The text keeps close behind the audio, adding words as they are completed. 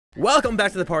Welcome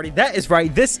back to the party. That is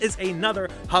right. This is another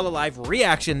Hololive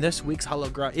reaction. This week's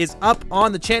HoloGra is up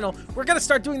on the channel. We're going to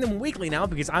start doing them weekly now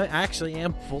because I actually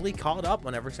am fully caught up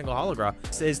on every single HoloGra.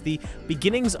 This is the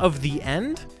beginnings of the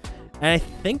end. And I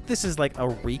think this is like a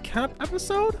recap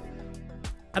episode.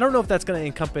 I don't know if that's going to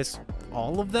encompass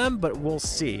all of them, but we'll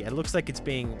see. It looks like it's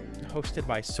being hosted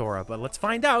by Sora, but let's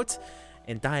find out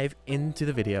and dive into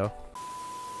the video.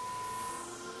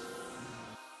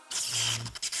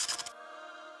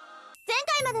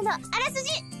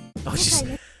 Oh,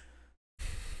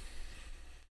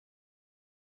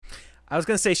 I was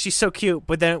gonna say she's so cute,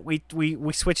 but then we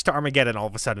switched to Armageddon all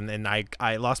of a sudden, and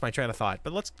I lost my train of thought.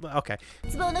 But let's okay.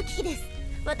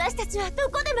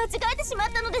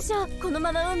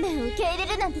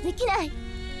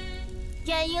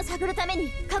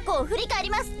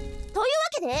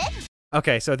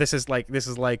 Okay, so this is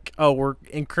like oh, we're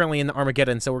currently in the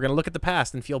Armageddon, so we're gonna look at the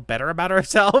past and feel better about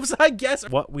ourselves, I guess.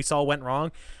 What we saw went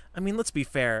wrong. I mean, let's be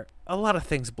fair. A lot of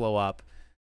things blow up,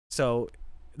 so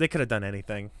they could have done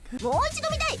anything.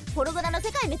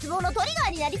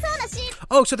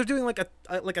 Oh, so they're doing like a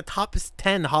top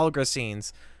 10 HoloGra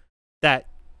scenes that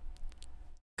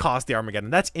caused the Armageddon.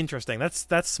 That's interesting. That's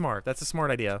smart. That's a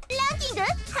smart idea.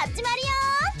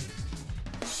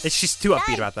 She's too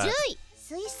upbeat about that.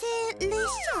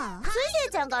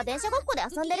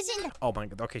 Oh my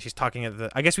god. Okay, she's talking at the.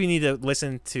 I guess we need to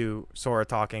listen to Sora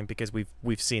talking because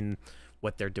we've seen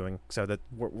what they're doing, so that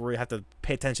we have to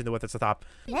pay attention to what's at the top.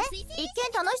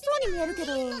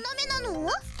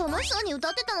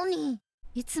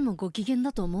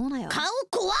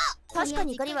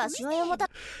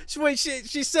 Wait,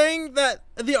 she's saying that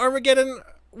the Armageddon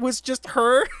was just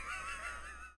her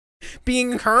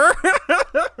being her?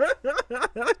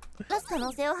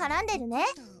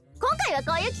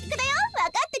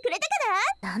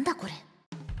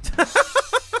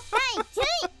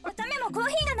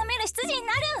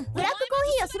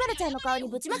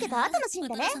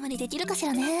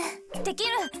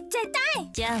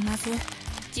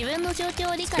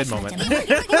 Good moment.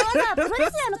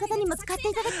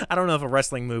 I don't know if a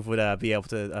wrestling move would be able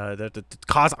to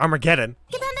cause Armageddon.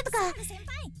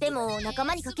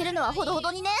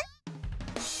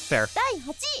 Fair.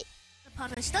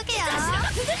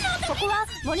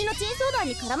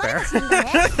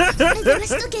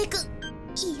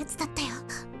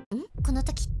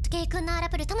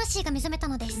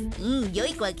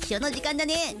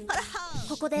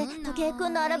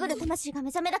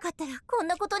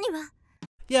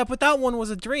 Yeah, but that one was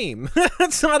a dream.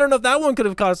 So I don't know if that one could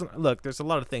have caused. Look, there's a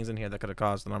lot of things in here that could have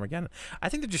caused an Armageddon. I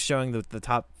think they're just showing the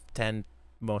top 10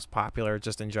 most popular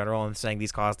just in general and saying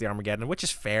these caused the Armageddon, which is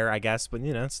fair, I guess, but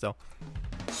you know, still.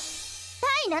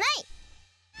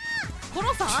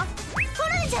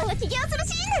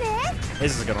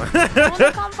 This is a good one.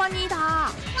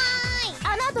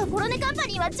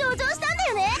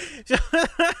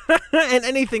 And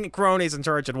anything Corona is in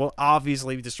charge of will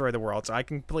obviously destroy the world, so I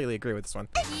completely agree with this one.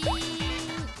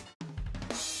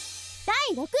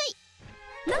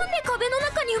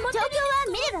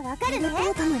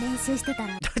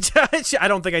 I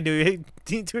don't think I do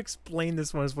need to explain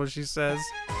this one, is what she says.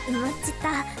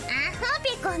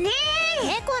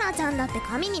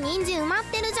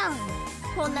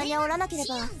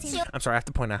 I'm sorry, I have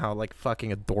to point out how like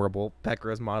fucking adorable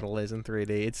Pekra's model is in 3D.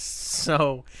 It's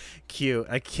so cute.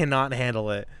 I cannot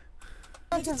handle it.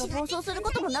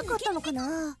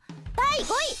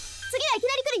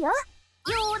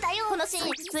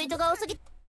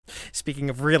 Speaking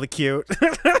of really cute.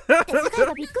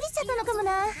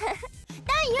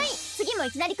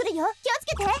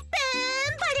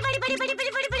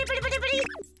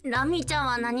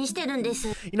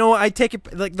 You know what? I take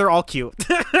it like they're all cute.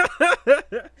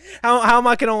 How am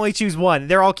I can only choose one?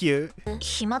 They're all cute.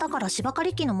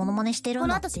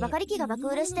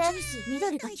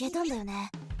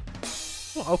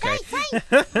 Oh, okay. I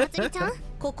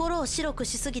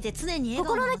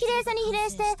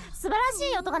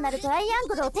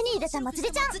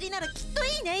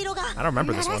don't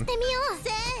remember this one.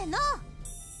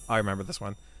 I remember this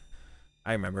one.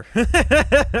 I remember.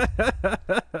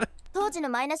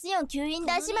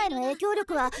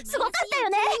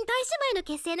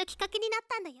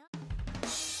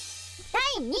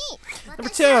 Number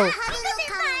 2.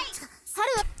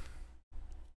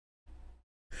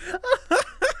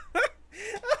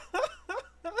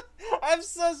 I'm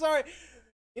so sorry.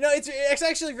 You know, it's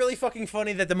actually really fucking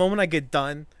funny that the moment I get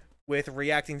done with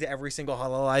reacting to every single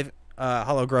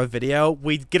HoloGra video,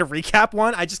 we get a recap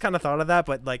one. I just kind of thought of that,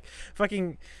 but like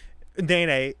fucking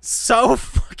Nene, so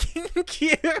fucking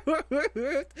cute.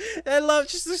 I love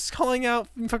just calling out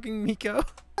fucking Miko.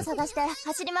 And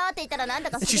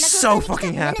she's so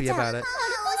fucking happy about it.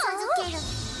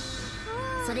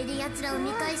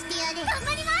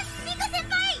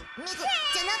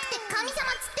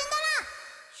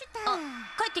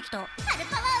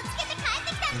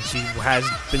 And she has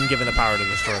been given the power to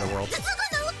destroy the world.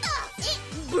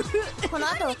 Oh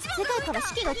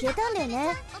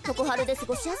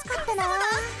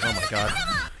my god.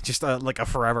 Just like a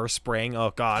forever spraying.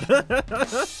 Oh god.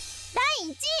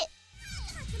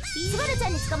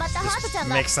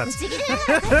 Makes sense.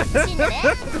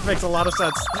 Makes a lot of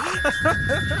sense.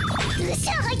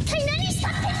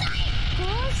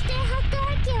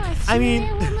 I mean,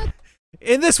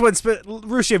 in this one,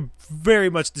 Rusia very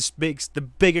much just makes the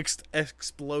biggest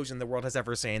explosion the world has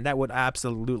ever seen. That would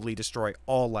absolutely destroy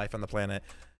all life on the planet.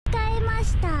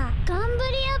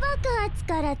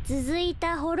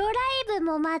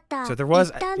 So there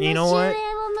was, you know what?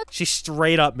 She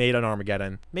straight up made an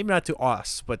Armageddon. Maybe not to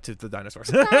us, but to the dinosaurs.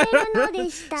 So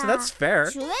that's fair.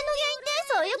 I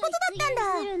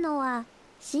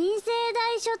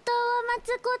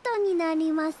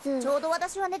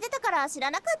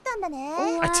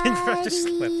didn't just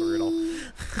slip through it all.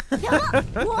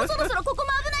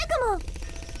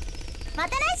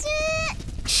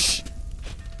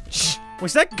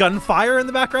 Was that gunfire in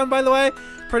the background, by the way?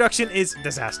 Production is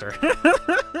disaster.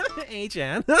 Hey,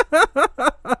 Chan.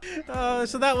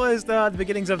 So that was the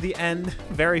beginnings of the end.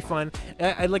 Very fun.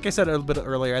 Like I said a little bit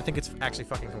earlier, I think it's actually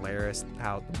fucking hilarious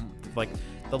how, like,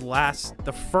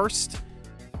 the first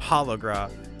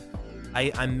HoloGra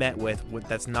I met with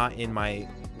that's not in my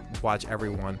watch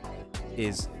everyone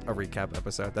is a recap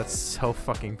episode. That's so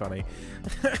fucking funny.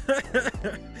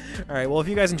 Alright, well, if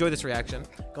you guys enjoyed this reaction,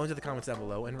 go into the comments down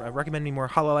below and recommend me more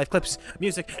Hololive clips,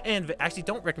 music, and actually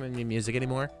don't recommend me music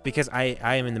anymore because I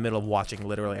am in the middle of watching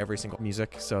literally every single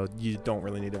music, so you don't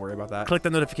really need to worry about that. Click the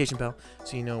notification bell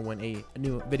so you know when a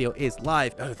new video is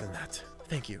live. Other than that,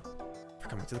 thank you for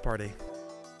coming to the party.